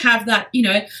just to have that,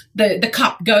 the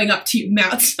cup going up to your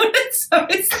mouth. So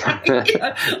it's like,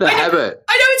 the habit.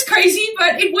 I know it's crazy,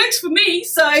 but it works for me.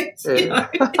 So, That's a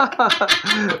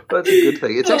good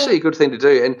thing. It's actually a good thing to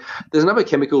do. And there's another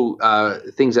chemical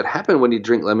things that happen when you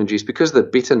drink lemon juice because of the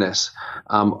bitterness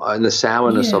and the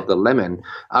sourness of the lemon.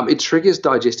 It triggers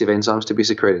digestive enzymes to be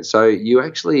secreted. So you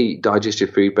actually digest your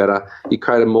food better. You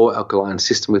create a more alkaline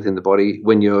system within the body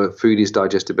when your food is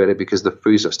digested better because the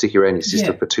food's not sticking around your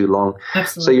system for too long.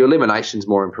 Absolutely. So your elimination's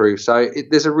more improved. So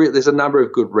there's a number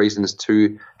of good reasons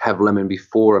to have lemon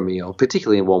before a meal,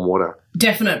 particularly in warm water.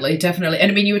 Definitely.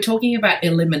 And I mean, you were talking about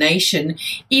elimination.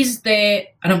 Is there,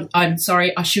 and I'm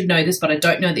sorry, I should know this, but I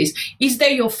don't know this. Is there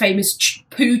your famous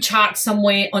poo chart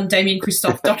somewhere on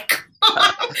DamienChristophe.com?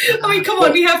 I mean, come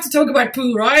on, we have to talk about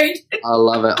poo, right? I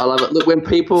love it. Look, when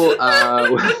people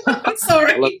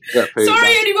sorry,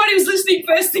 anybody who's listening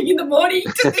first thing in the morning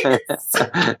to this.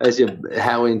 As you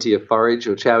chow into your forage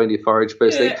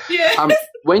first thing. Yeah.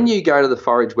 When you go to the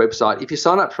Forage website, if you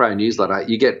sign up for our newsletter,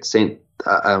 you get sent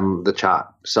the chart.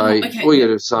 So all you got to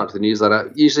do is sign up for the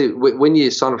newsletter. Usually when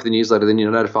you sign up for the newsletter, then you're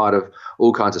notified of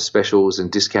all kinds of specials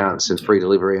and discounts and free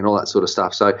delivery and all that sort of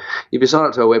stuff. So if you sign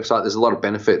up to our website, there's a lot of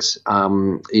benefits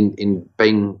in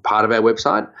being part of our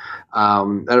website.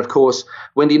 And, of course,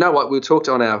 Wendy, you know what? We talked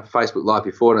on our Facebook Live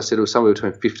before and I said it was somewhere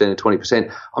between 15 and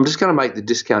 20%. I'm just going to make the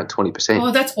discount 20%.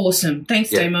 Oh, that's awesome. Thanks,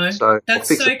 Damo. So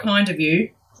that's so kind of you.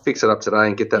 Fix it up today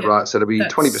and get that right. So it'll be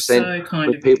 20% so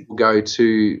kind when people go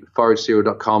to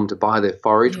foragecereal.com to buy their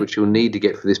forage, which you'll need to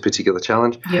get for this particular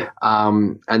challenge. Yep.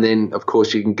 And then, of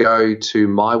course, you can go to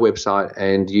my website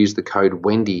and use the code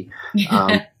Wendy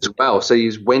as well. So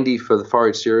use Wendy for the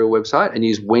Forage Cereal website and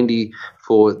use Wendy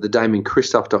for the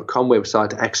DamienChristophe.com website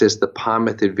to access the Palm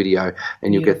Method video,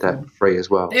 and you'll get that free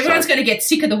as well. Everyone's going to get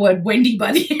sick of the word Wendy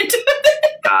by the end of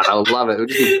it. God, I love it. It'll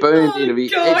just be burned into,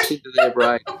 be etched into their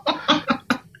brain.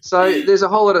 So there's a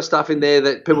whole lot of stuff in there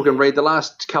that people can read. The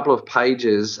last couple of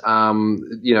pages,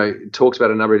 talks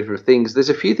about a number of different things. There's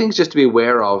a few things just to be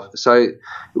aware of. So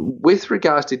with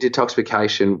regards to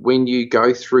detoxification, when you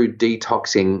go through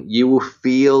detoxing, you will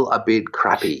feel a bit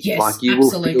crappy. Yes, you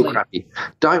absolutely. will feel crappy.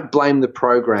 Don't blame the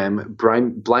program.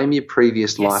 Blame your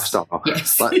previous lifestyle.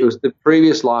 Yes. Like it was the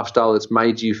previous lifestyle that's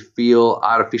made you feel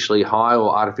artificially high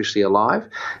or artificially alive.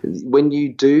 When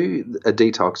you do a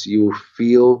detox, you will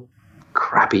feel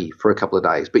crappy for a couple of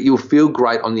days, but you'll feel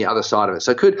great on the other side of it.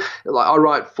 So I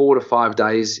write 4 to 5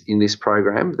 days in this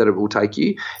program that it will take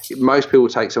you. Most people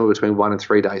take somewhere between 1 and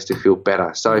 3 days to feel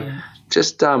better. So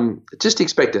just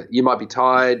expect it. You might be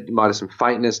tired. You might have some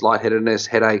faintness, lightheadedness,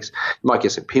 headaches. You might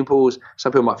get some pimples.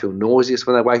 Some people might feel nauseous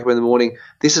when they wake up in the morning.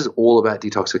 This is all about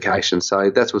detoxification. So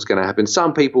that's what's going to happen.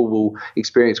 Some people will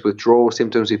experience withdrawal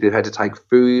symptoms if they've had to take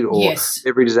food or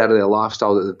beverages out of their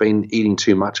lifestyle that they've been eating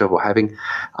too much of or having.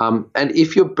 And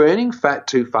if you're burning fat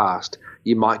too fast,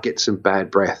 you might get some bad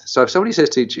breath. So if somebody says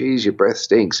to you, geez, your breath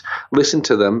stinks, listen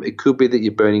to them. It could be that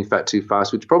you're burning fat too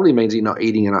fast, which probably means you're not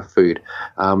eating enough food.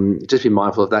 Just be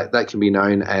mindful of that. That can be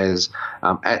known as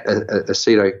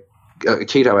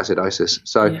ketoacidosis.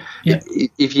 So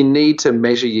if you need to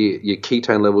measure your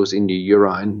ketone levels in your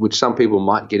urine, which some people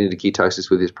might get into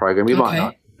ketosis with this program, you might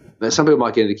not. Some people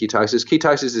might get into ketosis.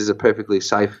 Ketosis is a perfectly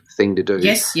safe thing to do.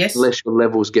 Yes. Unless your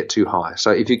levels get too high.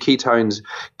 So if your ketones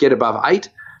get above 8,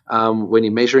 when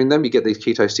you're measuring them, you get these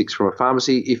keto sticks from a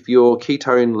pharmacy. If your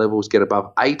ketone levels get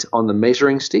above 8 on the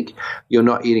measuring stick, you're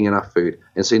not eating enough food.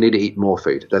 And so you need to eat more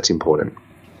food. That's important.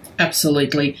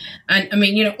 Absolutely. And I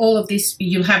mean, all of this,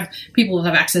 people will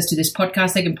have access to this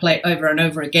podcast. They can play it over and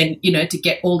over again, to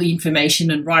get all the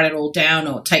information and write it all down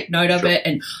or take note of it.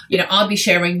 And, I'll be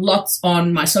sharing lots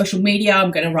on my social media. I'm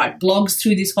going to write blogs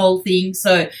through this whole thing.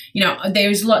 So,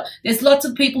 there's lots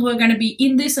of people who are going to be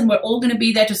in this, and we're all going to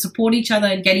be there to support each other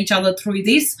and get each other through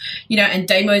this, and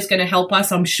Damo is going to help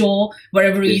us, I'm sure,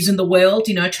 wherever he is in the world,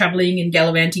 traveling and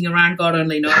gallivanting around, God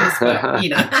only knows. But,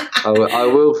 I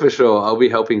will for sure. I'll be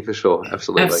helping for sure.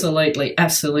 Absolutely.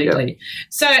 Yep.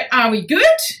 So are we good?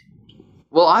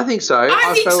 Well, I think so.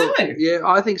 I think so. Yeah,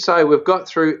 I think so. We've got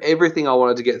through everything I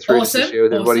wanted to get through to share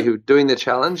with everybody who are doing the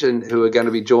challenge and who are going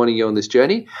to be joining you on this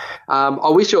journey. I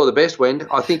wish you all the best, Wen.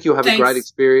 I think you'll have a great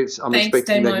experience. I'm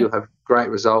expecting that you'll have great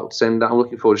results, and I'm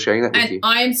looking forward to sharing that with you.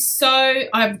 I've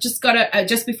just got to,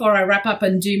 just before I wrap up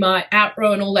and do my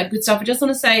outro and all that good stuff, I just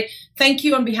want to say thank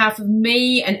you on behalf of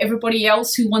me and everybody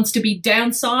else who wants to be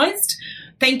downsized.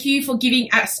 Thank you for giving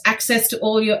us access to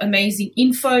all your amazing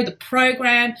info, the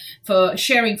program, for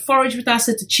sharing Forage with us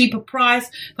at a cheaper price,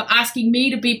 for asking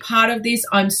me to be part of this.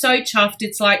 I'm so chuffed.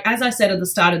 It's like, as I said at the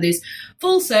start of this,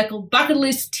 full circle, bucket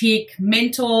list tick,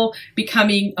 mentor,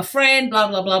 becoming a friend, blah,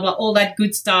 blah, blah, blah, all that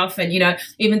good stuff. And,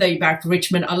 even though you're back to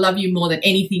Richmond, I love you more than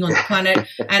anything on the planet.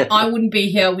 And I wouldn't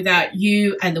be here without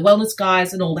you and the wellness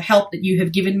guys and all the help that you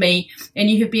have given me.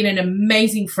 And you have been an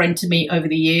amazing friend to me over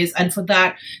the years. And for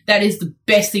that is the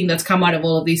best thing that's come out of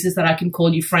all of this, is that I can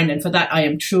call you friend. And for that, I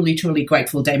am truly, truly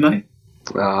grateful, Damo. Thanks,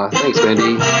 Wendy.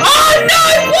 Oh,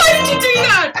 no! Why did you do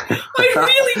that? I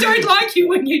really don't like you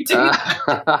when you do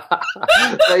that.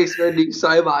 Thanks, Wendy,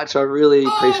 so much. I really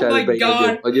appreciate being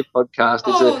on your podcast.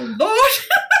 Lord.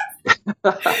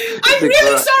 I'm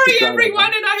really sorry, everyone,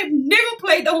 and I have never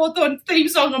played the Hawthorne theme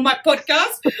song on my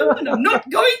podcast, and I'm not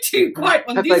going to quite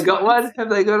on this one. Have they got one? Have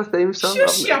they got a theme song?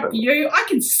 Shush up, you. I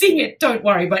can sing it, don't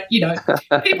worry, but,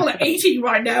 people are eating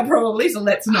right now probably, so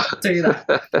let's not do that.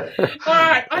 All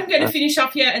right, I'm going to finish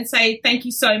off here and say thank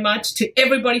you so much to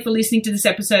everybody for listening to this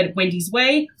episode of Wendy's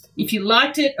Way. If you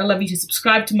liked it, I'd love you to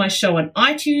subscribe to my show on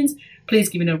iTunes. Please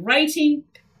give it a rating.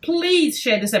 Please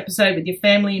share this episode with your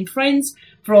family and friends.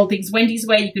 For all things Wendy's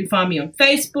Way, you can find me on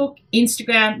Facebook,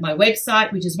 Instagram, my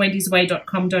website, which is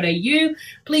wendysway.com.au.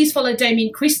 Please follow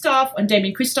Damien Christoph on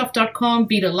damienchristoph.com,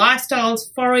 Vita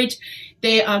Lifestyles, Forage.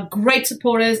 They are great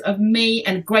supporters of me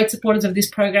and great supporters of this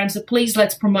program, so please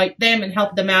let's promote them and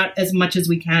help them out as much as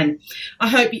we can. I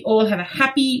hope you all have a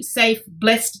happy, safe,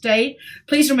 blessed day.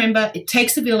 Please remember, it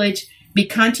takes a village. Be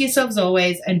kind to yourselves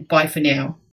always, and bye for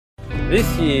now. This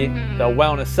year, the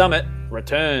Wellness Summit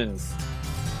returns.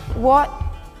 What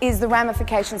is the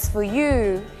ramifications for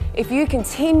you if you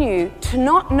continue to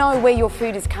not know where your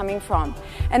food is coming from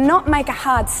and not make a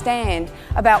hard stand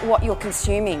about what you're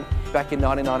consuming? Back in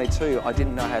 1992, I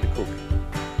didn't know how to cook.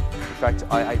 In fact,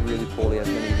 I ate really poorly, as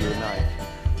many of you would know.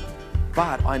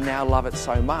 But I now love it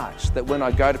so much that when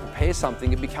I go to prepare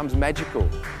something, it becomes magical.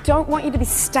 Don't want you to be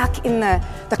stuck in the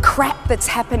crap that's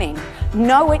happening.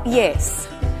 Know it, yes.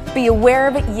 Be aware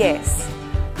of it, yes.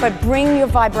 But bring your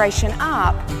vibration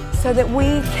up so that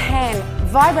we can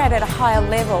vibrate at a higher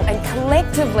level, and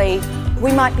collectively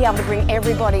we might be able to bring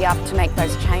everybody up to make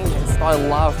those changes. I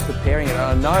love preparing it, and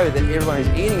I know that everyone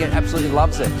who's eating it absolutely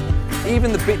loves it.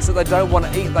 Even the bits that they don't want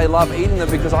to eat, they love eating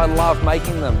them because I love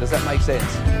making them. Does that make sense?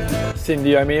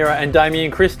 Cindy O'Meara and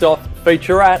Damien Christoph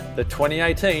feature at the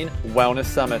 2018 Wellness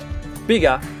Summit.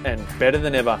 Bigger and better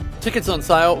than ever. Tickets on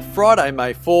sale Friday,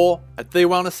 May 4 at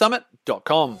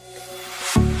thewellnesssummit.com.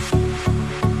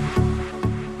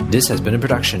 This has been a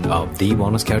production of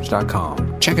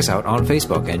TheWellnessCouch.com. Check us out on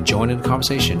Facebook and join in the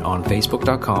conversation on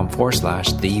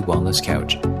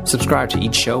Facebook.com/TheWellnessCouch. Subscribe to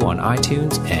each show on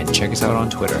iTunes and check us out on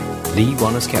Twitter. The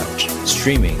Wellness Couch,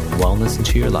 streaming wellness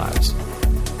into your lives.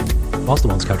 Whilst the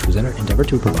Wellness Couch presenter endeavored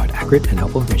to provide accurate and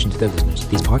helpful information to their listeners,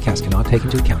 these podcasts cannot take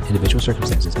into account individual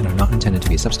circumstances and are not intended to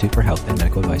be a substitute for health and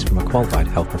medical advice from a qualified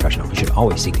health professional. You should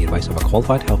always seek the advice of a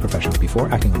qualified health professional before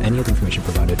acting on any of the information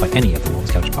provided by any of the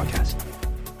Wellness Couch podcasts.